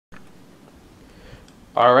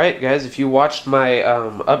Alright guys, if you watched my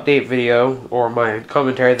update video or my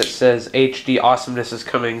commentary that says HD awesomeness is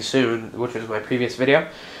coming soon, which was my previous video,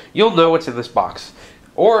 you'll know what's in this box.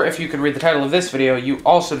 Or if you can read the title of this video, you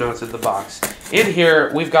also know what's in the box. In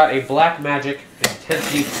here, we've got a BlackMagic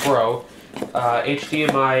Intensity Pro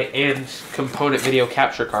HDMI and component video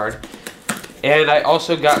capture card. And I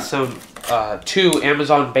also got some two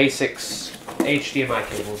Amazon Basics HDMI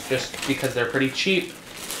cables, just because they're pretty cheap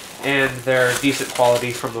and they're decent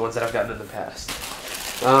quality from the ones that I've gotten in the past.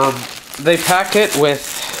 They pack it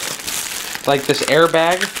with like this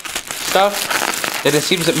airbag stuff, and it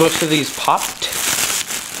seems that most of these popped.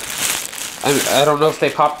 I don't know if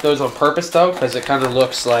they popped those on purpose though, because it kind of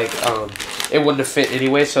looks like it wouldn't have fit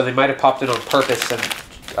anyway, so they might have popped it on purpose and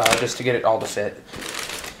just to get it all to fit.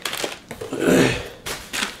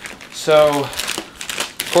 So,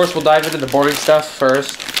 of course, we'll dive into the boring stuff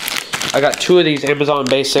first. I got two of these Amazon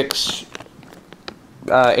Basics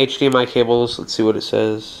HDMI cables. Let's see what it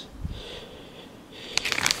says.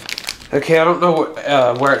 Okay, I don't know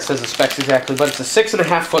where it says the specs exactly, but it's a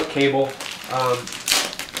 6.5 foot cable.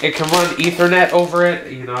 It can run Ethernet over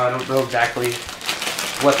it. You know, I don't know exactly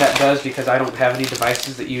what that does because I don't have any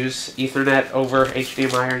devices that use Ethernet over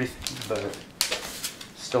HDMI or anything, but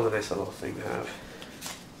still a nice little thing to have.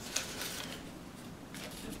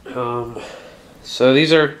 So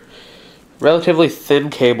these are relatively thin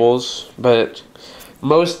cables, but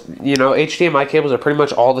most, you know, HDMI cables are pretty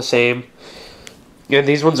much all the same. And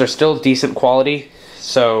these ones are still decent quality,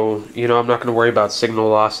 so, you know, I'm not going to worry about signal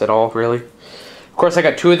loss at all, really. Of course, I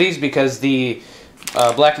got two of these because the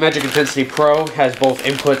BlackMagic Intensity Pro has both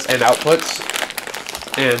inputs and outputs.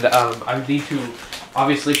 And I need to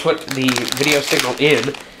obviously put the video signal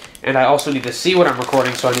in, and I also need to see what I'm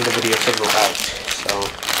recording, so I need a video signal out. So,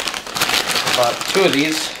 I bought two of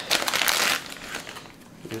these.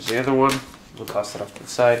 Here's the other one. We'll toss that off to the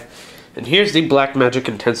side. And here's the BlackMagic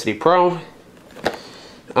Intensity Pro.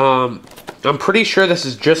 I'm pretty sure this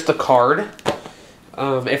is just the card.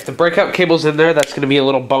 If the breakout cable's in there, that's going to be a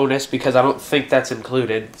little bonus because I don't think that's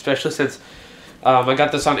included. Especially since I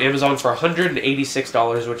got this on Amazon for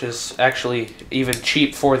 $186, which is actually even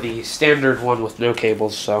cheap for the standard one with no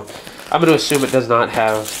cables. So I'm going to assume it does not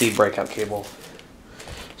have the breakout cable.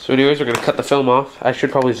 So anyways, we're going to cut the film off. I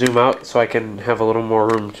should probably zoom out so I can have a little more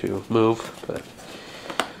room to move.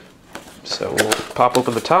 So we'll pop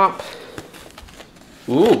open the top.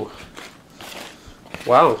 Ooh.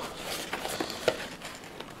 Wow.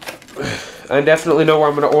 I definitely know where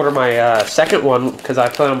I'm going to order my second one because I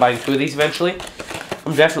plan on buying two of these eventually.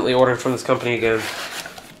 I'm definitely ordering from this company again.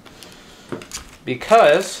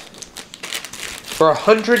 Because for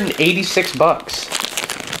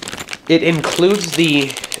 $186, it includes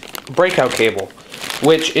the breakout cable,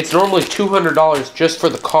 which it's normally $200 just for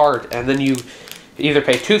the card, and then you either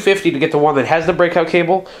pay $250 to get the one that has the breakout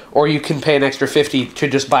cable, or you can pay an extra $50 to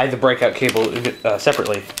just buy the breakout cable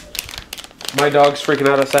separately. My dog's freaking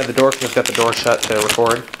out outside the door because I've got the door shut to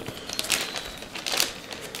record.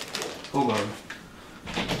 Hold on.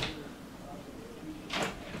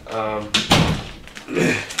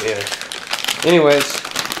 Yeah. Anyways,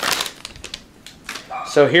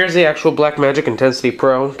 so here's the actual BlackMagic Intensity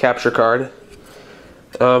Pro capture card.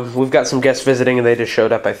 We've got some guests visiting and they just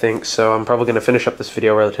showed up, I think, so I'm probably going to finish up this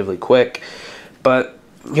video relatively quick. But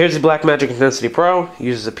here's the BlackMagic Intensity Pro.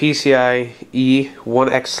 Uses a PCIe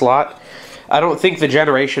 1X slot. I don't think the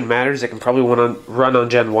generation matters. It can probably run on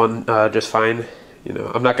Gen 1 just fine. You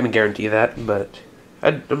know, I'm not going to guarantee that, but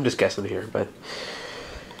I'm just guessing here. But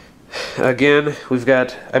again, we've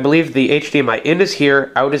got, I believe the HDMI in is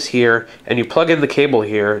here, out is here, and you plug in the cable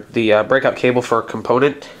here, the breakout cable for a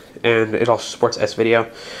component, and it also supports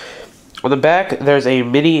S-Video. On the back, there's a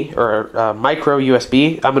mini or micro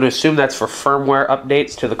USB. I'm going to assume that's for firmware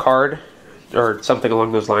updates to the card, or something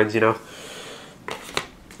along those lines, you know.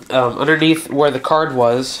 Underneath where the card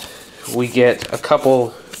was, we get a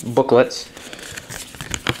couple booklets.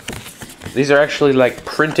 These are actually like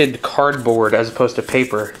printed cardboard as opposed to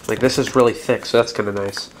paper. Like, this is really thick, so that's kind of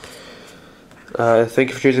nice. Thank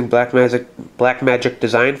you for choosing BlackMagic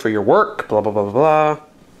design for your work. Blah blah blah blah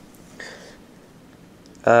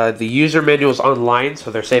blah. The user manual is online,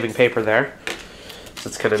 so they're saving paper there. So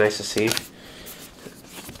that's kind of nice to see.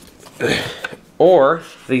 Or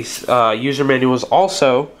the user manual is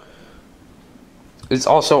also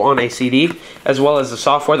on a CD, as well as the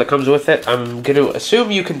software that comes with it. I'm going to assume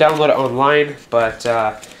you can download it online, but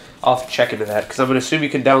I'll have to check into that, because I'm going to assume you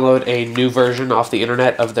can download a new version off the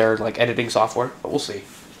internet of their like editing software, but we'll see.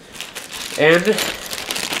 And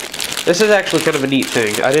this is actually kind of a neat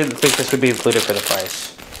thing. I didn't think this would be included for the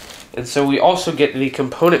price. And so we also get the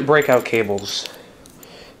component breakout cables.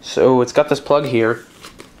 So it's got this plug here,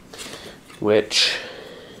 which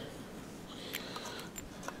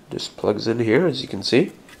just plugs in here, as you can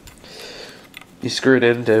see. You screw it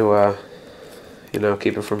in to, you know,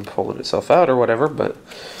 keep it from pulling itself out or whatever. But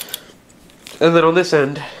and then on this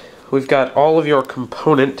end, we've got all of your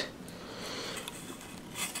component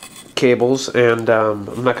cables, and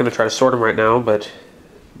I'm not going to try to sort them right now, but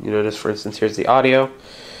you know, just for instance, here's the audio.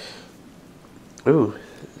 Ooh,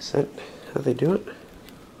 is that how they do it?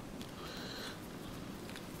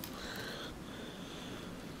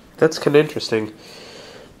 That's kind of interesting.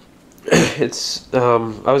 It's,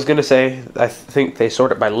 I was gonna say, I think they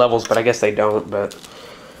sort it by levels, but I guess they don't, but,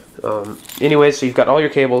 anyway, so you've got all your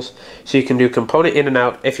cables, so you can do component in and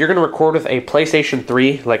out. If you're gonna record with a PlayStation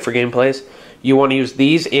 3, like for gameplays, you want to use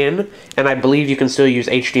these in, and I believe you can still use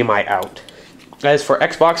HDMI out. As for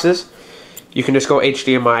Xboxes, you can just go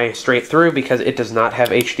HDMI straight through, because it does not have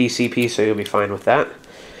HDCP, so you'll be fine with that.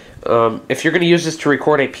 If you're going to use this to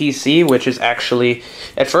record a PC, which is actually,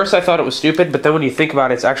 at first I thought it was stupid, but then when you think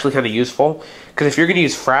about it, it's actually kind of useful. Because if you're going to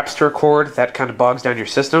use fraps to record, that kind of bogs down your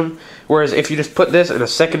system. Whereas if you just put this in a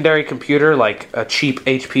secondary computer, like a cheap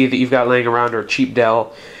HP that you've got laying around, or a cheap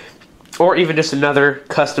Dell, or even just another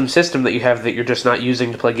custom system that you have that you're just not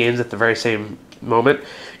using to play games at the very same moment,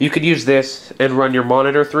 you could use this and run your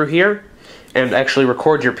monitor through here, and actually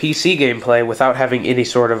record your PC gameplay without having any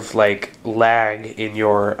sort of like lag in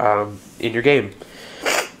your game.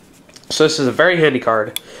 So this is a very handy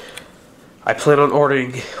card. I plan on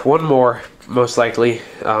ordering one more, most likely,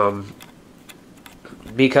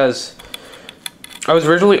 because I was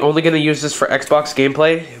originally only going to use this for Xbox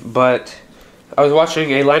gameplay, but I was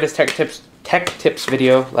watching a Linus Tech Tips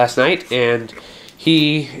video last night, and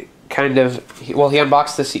he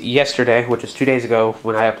unboxed this yesterday, which is 2 days ago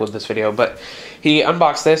when I uploaded this video, but he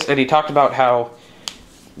unboxed this and he talked about how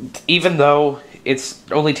even though it's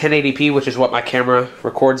only 1080p, which is what my camera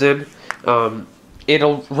records in,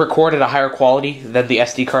 it'll record at a higher quality than the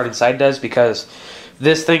SD card inside does, because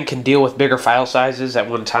this thing can deal with bigger file sizes at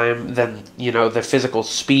one time than, you know, the physical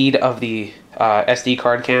speed of the SD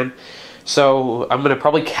card can. So I'm going to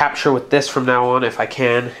probably capture with this from now on if I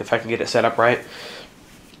can get it set up right.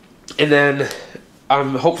 And then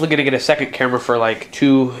I'm hopefully going to get a second camera for like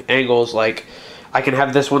 2 angles. Like I can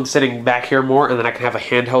have this one sitting back here more, and then I can have a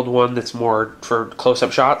handheld one that's more for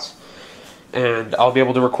close-up shots. And I'll be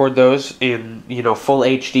able to record those in, you know, full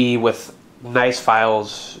HD with nice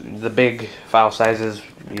files, the big file sizes,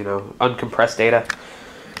 you know, uncompressed data.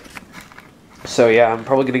 So yeah, I'm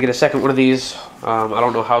probably going to get a second one of these. I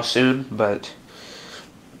don't know how soon, but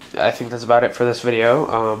I think that's about it for this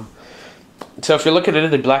video. So if you're looking into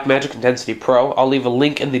the BlackMagic Intensity Pro, I'll leave a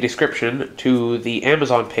link in the description to the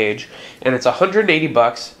Amazon page, and it's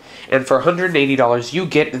 $180, and for $180 you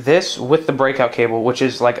get this with the breakout cable, which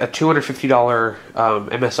is like a $250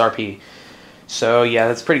 MSRP. So yeah,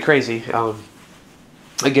 that's pretty crazy.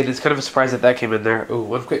 Again, it's kind of a surprise that came in there. Ooh,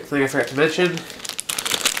 one quick thing I forgot to mention.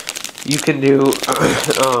 You can do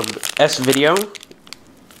S-Video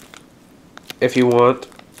if you want.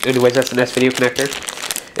 Anyways, that's an S-Video connector.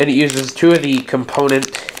 And it uses 2 of the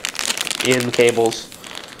component-in cables.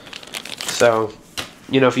 So,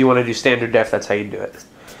 you know, if you want to do standard def, that's how you do it.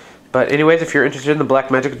 But anyways, if you're interested in the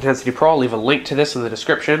BlackMagic Intensity Pro, I'll leave a link to this in the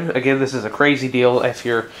description. Again, this is a crazy deal if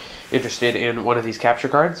you're interested in one of these capture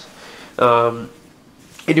cards.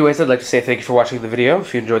 Anyways, I'd like to say thank you for watching the video.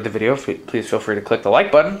 If you enjoyed the video, please feel free to click the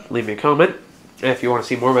like button, leave me a comment. And if you want to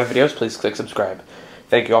see more of my videos, please click subscribe.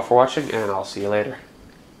 Thank you all for watching, and I'll see you later.